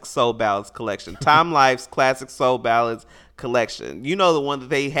Classic Soul Ballads collection. Time Life's Classic Soul Ballads collection. You know, the one that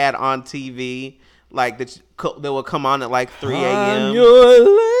they had on TV, like that would come on at like 3 a.m.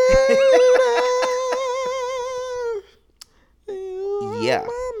 Yeah.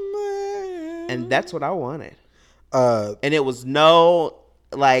 And that's what I wanted. And it was no,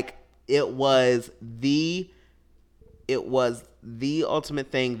 like, it was the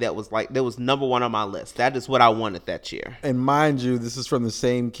ultimate thing that was number one on my list. That is what I wanted that year. And mind you, this is from the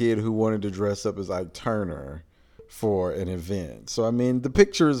same kid who wanted to dress up as Ike Turner for an event. So, I mean, the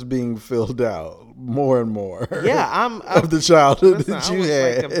picture is being filled out more and more. Yeah, I'm of the childhood that you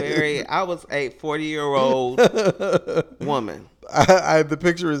had. I was a 40-year-old woman. The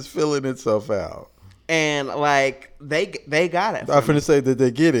picture is filling itself out. And, like, they got it. I'm going to say that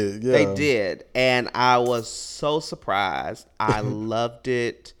they get it. Yeah. They did. And I was so surprised. I loved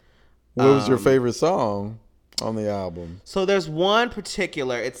it. What was your favorite song on the album? So there's one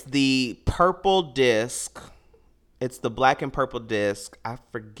particular. It's the purple disc. It's the black and purple disc. I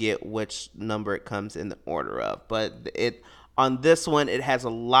forget which number it comes in the order of. But on this one, it has a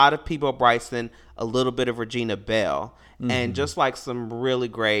lot of Peabo Bryson, a little bit of Regina Belle, and just like some really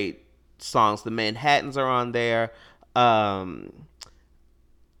great songs. The Manhattans are on there.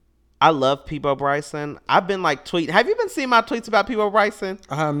 I love Peabo Bryson. I've been like tweeting. Have you been seeing my tweets about Peabo Bryson?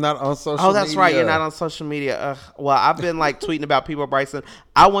 I'm not on social media. Oh, that's right. You're not on social media. Well, I've been like tweeting about Peabo Bryson.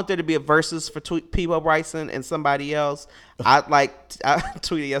 I want there to be a versus for Peabo Bryson and somebody else. I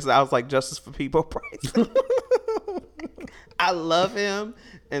tweeted yesterday. I was like, justice for Peabo Bryson. I love him.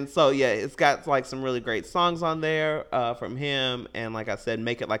 And so, yeah, it's got like some really great songs on there from him. And like I said,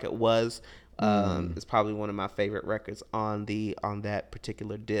 Make It Like It Was. It's probably one of my favorite records on that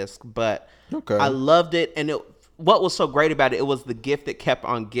particular disc. But I loved it. And what was so great about it, it was the gift that kept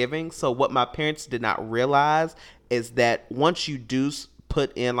on giving. So what my parents did not realize is that once you do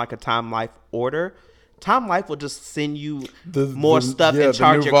put in like a Time Life order, Time Life will just send you more stuff and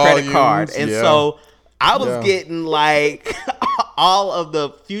charge your credit card. And so I was getting like all of the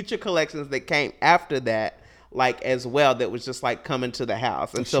future collections that came after that, like as well, that was just like coming to the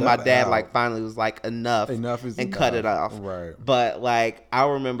house until my dad like finally was like enough and cut it off. Right. But like I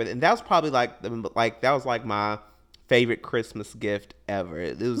remember, and that was probably that was like my favorite Christmas gift ever.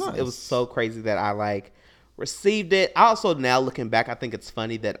 It was so crazy that I like received it. I also, now looking back, I think it's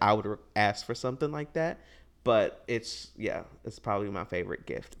funny that I would ask for something like that. But it's probably my favorite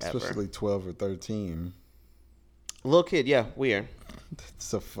gift ever. Especially 12 or 13. Little kid, yeah, weird. That's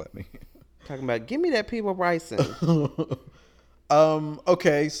so funny. Talking about, give me that Peabo Bryson.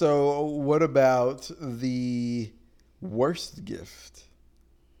 Okay, so what about the worst gift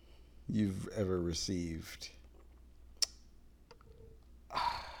you've ever received?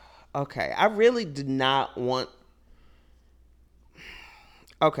 Okay, I really did not want...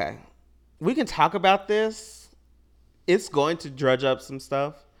 Okay, we can talk about this. It's going to drudge up some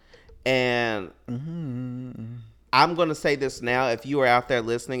stuff. And I'm going to say this now. If you are out there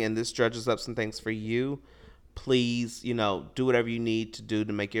listening and this drudges up some things for you, please, do whatever you need to do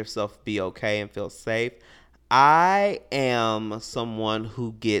to make yourself be okay and feel safe. I am someone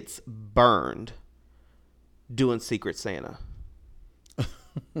who gets burned doing Secret Santa.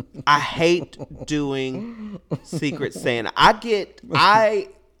 I hate doing Secret Santa. I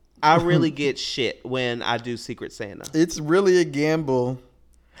really get shit when I do Secret Santa. It's really a gamble.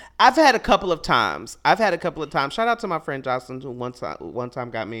 I've had a couple of times. Shout out to my friend Jocelyn, who one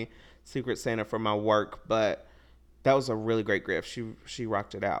time got me Secret Santa for my work, but that was a really great gift. She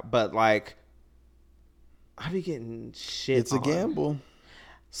rocked it out. But like, I be getting shit. It's a gamble.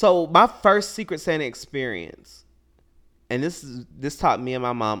 So my first Secret Santa experience, and this taught me and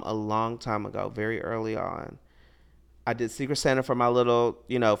my mom a long time ago, very early on. I did Secret Santa for my little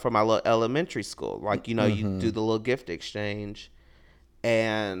elementary school. Like, you do the little gift exchange.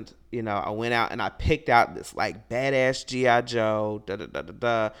 And, I went out and I picked out this like badass G.I. Joe,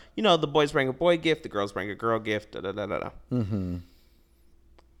 the boys bring a boy gift, the girls bring a girl gift,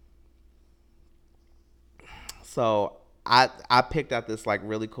 So I picked out this like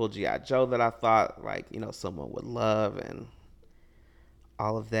really cool G.I. Joe that I thought like, someone would love and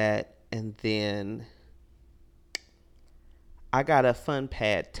all of that. And then I got a Fun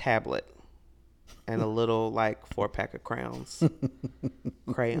Pad tablet and a little like 4-pack of crayons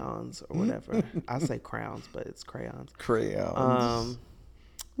or whatever. I say crowns, but it's crayons.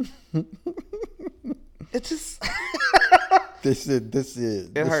 It just this is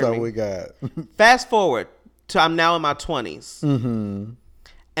all we got. Fast forward to I'm now in my 20s,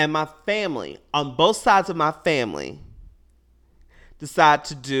 and my family on both sides of my family decide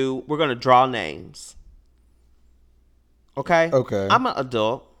we're gonna draw names. Okay. I'm an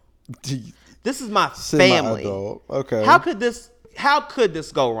adult. This is my family. Okay. How could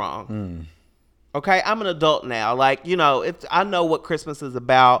this go wrong? Okay, I'm an adult now. Like, I know what Christmas is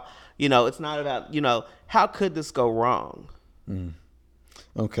about. It's not about, how could this go wrong?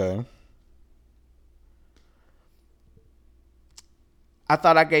 Okay. I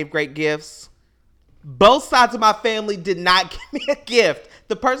thought I gave great gifts. Both sides of my family did not give me a gift.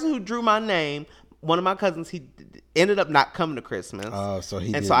 The person who drew my name, one of my cousins, he ended up not coming to Christmas. Oh, so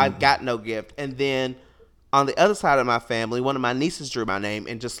so I got no gift. And then on the other side of my family, one of my nieces drew my name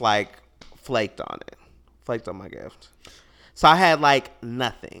and just like flaked on my gift. So I had like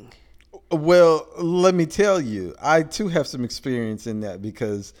nothing. Well, let me tell you, I too have some experience in that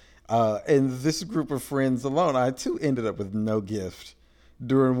because in this group of friends alone, I too ended up with no gift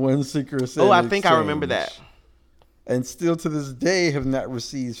during one Secret Santa I think exchange. I remember that. And still to this day have not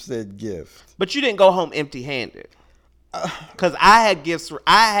received said gift. But you didn't go home empty-handed. Because I had gifts.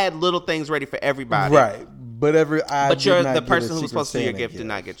 I had little things ready for everybody. Right. But the person who was supposed to get your gift did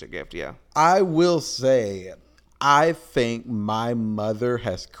not get your gift, yeah. I will say, I think my mother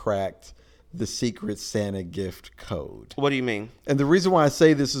has cracked the Secret Santa gift code. What do you mean? And the reason why I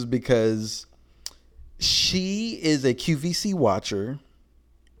say this is because she is a QVC watcher,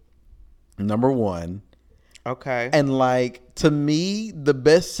 number one. Okay. And like, to me, the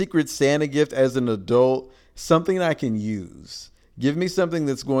best Secret Santa gift as an adult, something I can use. Give me something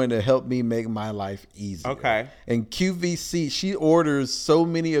that's going to help me make my life easier. Okay. And QVC, she orders so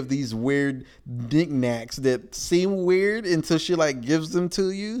many of these weird knickknacks that seem weird until she like gives them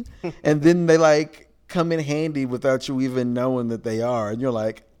to you. And then they like come in handy without you even knowing that they are. And you're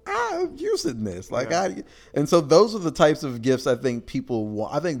like, I'm using this. Like, yeah. And so those are the types of gifts I think people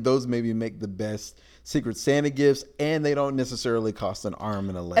want. I think those maybe make the best Secret Santa gifts, and they don't necessarily cost an arm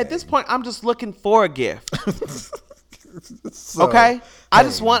and a leg. At this point, I'm just looking for a gift. So, okay? I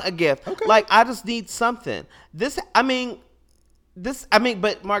just want a gift. Okay. Like, I just need something. But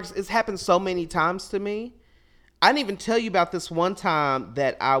Marcus, it's happened so many times to me. I didn't even tell you about this one time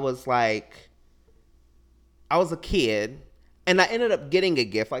that I was a kid, and I ended up getting a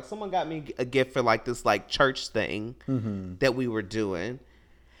gift. Like, someone got me a gift for like this like church thing that we were doing.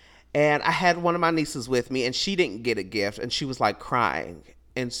 And I had one of my nieces with me, and she didn't get a gift, and she was like crying.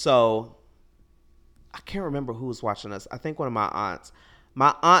 And so I can't remember who was watching us. I think one of my aunts.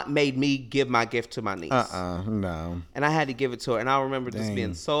 My aunt made me give my gift to my niece. No. And I had to give it to her. And I remember just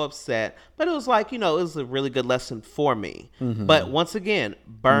being so upset. But it was like, it was a really good lesson for me. Mm-hmm. But once again,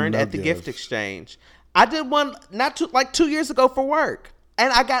 burned at the gift exchange. I did one 2 years ago for work.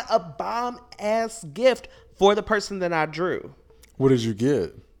 And I got a bomb-ass gift for the person that I drew. What did you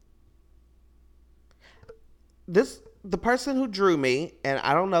get? The person who drew me, and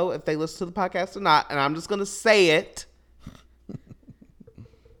I don't know if they listen to the podcast or not, and I'm just going to say it,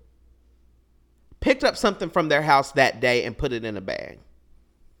 picked up something from their house that day and put it in a bag.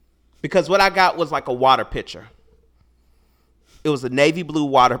 Because what I got was like a water pitcher. It was a navy blue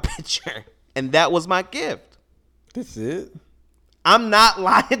water pitcher, and that was my gift. That's it? I'm not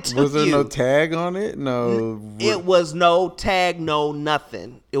lying to you. Was there no tag on it? No. It was no tag, no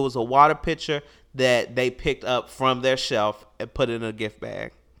nothing. It was a water pitcher that they picked up from their shelf and put in a gift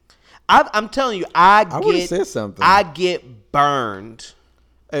bag. I'm telling you, I would have said something. I get burned.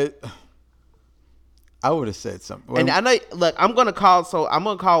 I would have said something. And I know, look, I'm gonna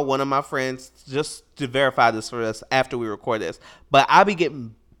call one of my friends just to verify this for us after we record this. But I be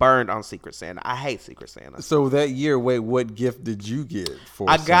getting burned on Secret Santa. I hate Secret Santa. So that year, what gift did you get for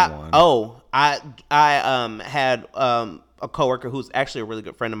someone? I had a coworker who's actually a really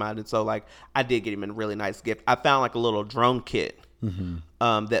good friend of mine, and so like I did get him a really nice gift. I found like a little drone kit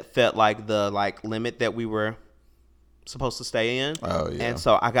that fit like the like limit that we were supposed to stay in. Oh yeah. And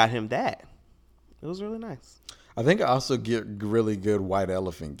so I got him that. It was really nice. I think I also get really good white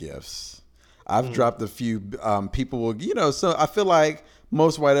elephant gifts. I've dropped a few. People will, so I feel like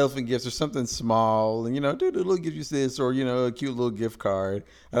most white elephant gifts are something small, and dude, it'll give you this, or a cute little gift card.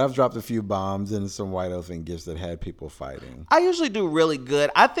 And I've dropped a few bombs and some white elephant gifts that had people fighting. I usually do really good.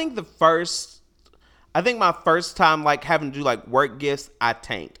 I think my first time like having to do like work gifts, I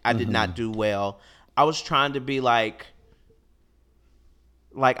tanked. I did not do well. I was trying to be like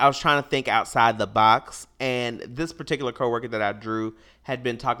I was trying to think outside the box, and this particular coworker that I drew had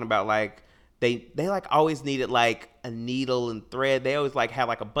been talking about like they like always needed like a needle and thread. They always like had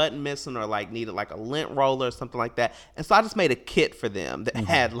like a button missing or like needed like a lint roller or something like that. And so I just made a kit for them that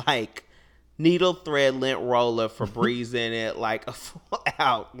had like needle, thread, lint roller, Febreze in it, like a full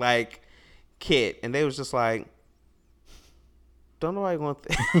out like kit. And they was just like, don't know why you want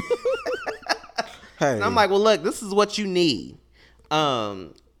that. Hey. And I'm like, well, look, this is what you need.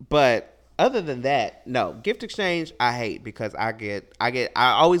 But other than that, no. Gift exchange, I hate because I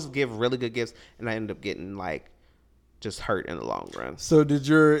always give really good gifts, and I end up getting like just hurt in the long run. So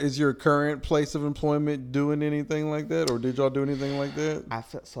is your current place of employment doing anything like that, or did y'all do anything like that? I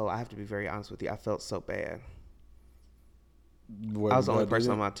have to be very honest with you. I felt so bad. What, I was the only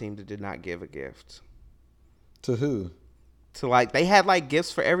person on my team that did not give a gift. To who? To like, they had like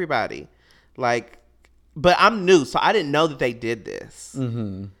gifts for everybody. Like, but I'm new, so I didn't know that they did this.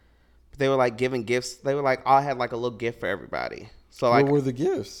 Mm-hmm. They were like giving gifts. They were like, all had like a little gift for everybody. So like, what were the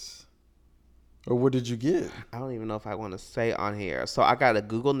gifts? Or what did you get? I don't even know if I want to say on here. So I got a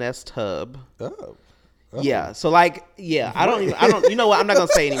Google Nest Hub. Oh. Yeah. So like, yeah, I don't, you know what? I'm not going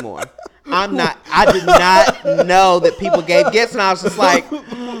to say anymore. I did not know that people gave gifts, and I was just like,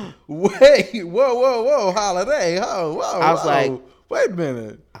 wait, whoa, holiday. Whoa. I was like, wait a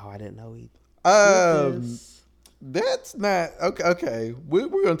minute. Oh, I didn't know he that's not okay. We're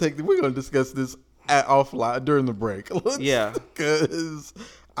gonna discuss this offline during the break. Yeah, because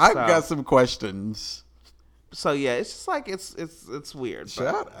I've got some questions. So yeah, it's just like it's weird.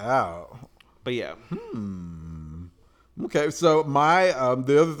 Shout out. But yeah. Okay, so my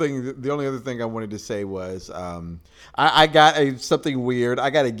the only other thing I wanted to say was I got something weird. I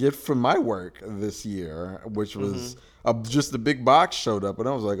got a gift from my work this year, which was just a big box showed up, and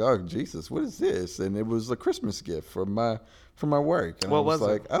I was like, "Oh Jesus, what is this?" And it was a Christmas gift from my work. And what I was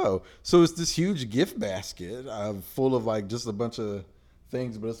like, it? "Oh, so it's this huge gift basket full of like just a bunch of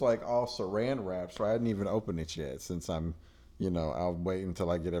things, but it's like all Saran wrap. So I hadn't even opened it yet since I'm, I'll wait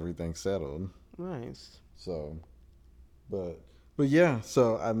until I get everything settled." Nice. So, but yeah.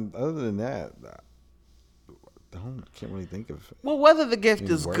 So other than that, can't really think of. Well, whether the gift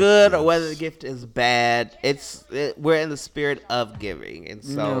is good or whether the gift is bad, we're in the spirit of giving, and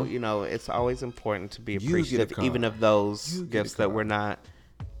so it's always important to be appreciative, even of those gifts that we're not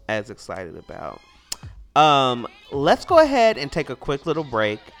as excited about. Let's go ahead and take a quick little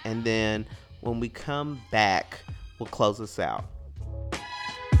break, and then when we come back, we'll close this out.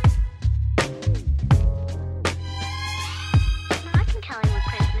 I can tell you what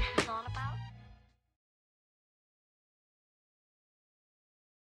Christmas is all about.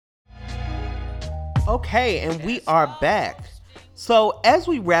 Okay, and we are back. So as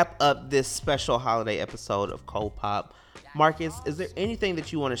we wrap up this special holiday episode of Cold Pop, Marcus, is there anything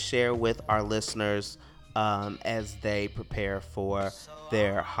that you want to share with our listeners as they prepare for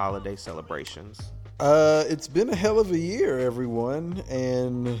their holiday celebrations? It's been a hell of a year, everyone,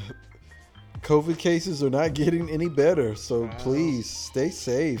 and COVID cases are not getting any better. So please stay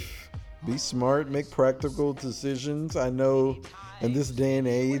safe, be smart, make practical decisions. I know in this day and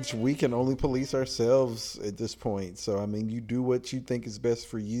age, we can only police ourselves at this point. So, I mean, you do what you think is best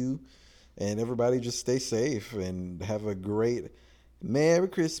for you, and everybody just stay safe and have a great Merry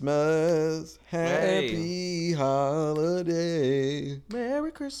Christmas, Happy Holiday.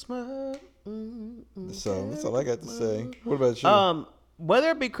 Merry Christmas. So that's all I got to say. What about you?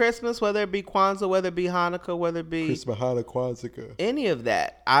 Whether it be Christmas, whether it be Kwanzaa, whether it be Hanukkah, whether it be Christmas, Hanukkah, Kwanzaa, any of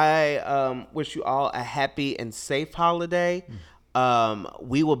that, I wish you all a happy and safe holiday.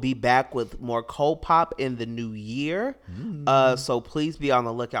 We will be back with more Cold Pop in the new year. So please be on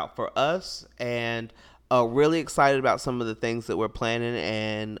the lookout for us, and really excited about some of the things that we're planning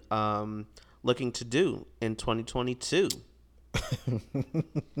and looking to do in 2022.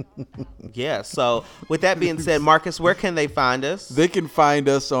 Yeah, so with that being said, Marcus, where can they find us? They can find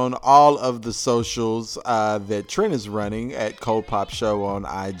us on all of the socials that Trent is running at Cold Pop Show on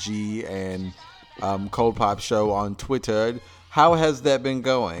IG and Cold Pop Show on Twitter. How has that been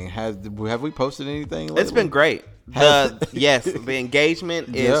going? Have we posted anything lately? It's been great. Yes, the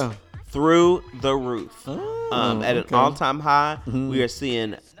engagement is through the roof. At an all-time high. We are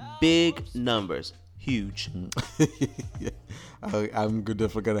seeing big numbers. Huge. I'm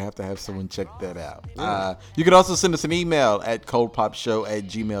definitely going to have someone check that out. You can also send us an email at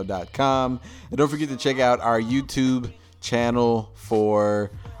coldpopshow@gmail.com. And don't forget to check out our YouTube channel for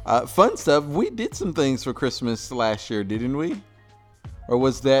fun stuff. We did some things for Christmas last year, didn't we? Or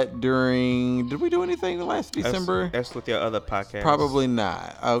was that did we do anything last December? That's with your other podcast. Probably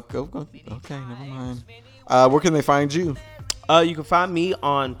not. Okay, never mind. Where can they find you? You can find me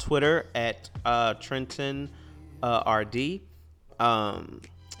on Twitter at Trenton RD.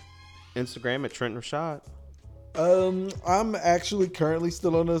 Instagram at Trenton Rashad. I'm actually currently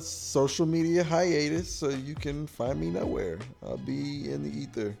still on a social media hiatus, so you can find me nowhere. I'll be in the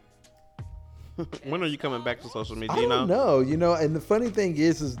ether. When are you coming back to social media? I don't know. And the funny thing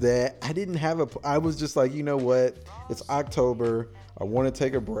is that I didn't have I was just like, you know what? It's October. I want to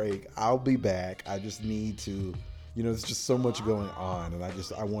take a break. I'll be back. I just need to, there's just so much going on, and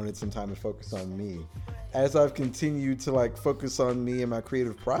I wanted some time to focus on me. As I've continued to focus on me and my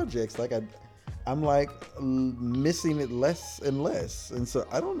creative projects, I I'm like missing it less and less, and so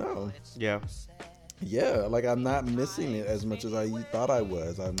I don't know. Yeah, like I'm not missing it as much as I thought I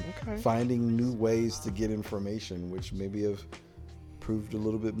was. I'm finding new ways to get information, which maybe have proved a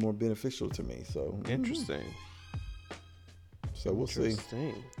little bit more beneficial to me. So interesting. So we'll see.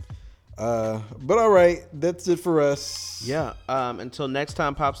 But all right, that's it for us. Yeah. Until next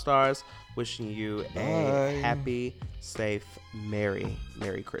time, pop stars. Wishing you a happy, safe, Merry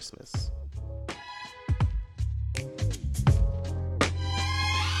Christmas.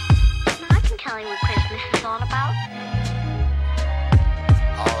 I can tell you what Christmas is all about.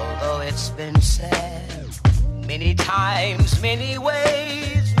 Although it's been said many times, many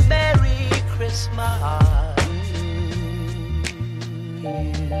ways, Merry Christmas.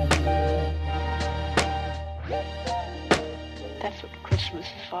 That's what Christmas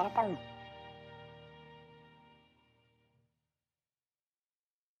is all about.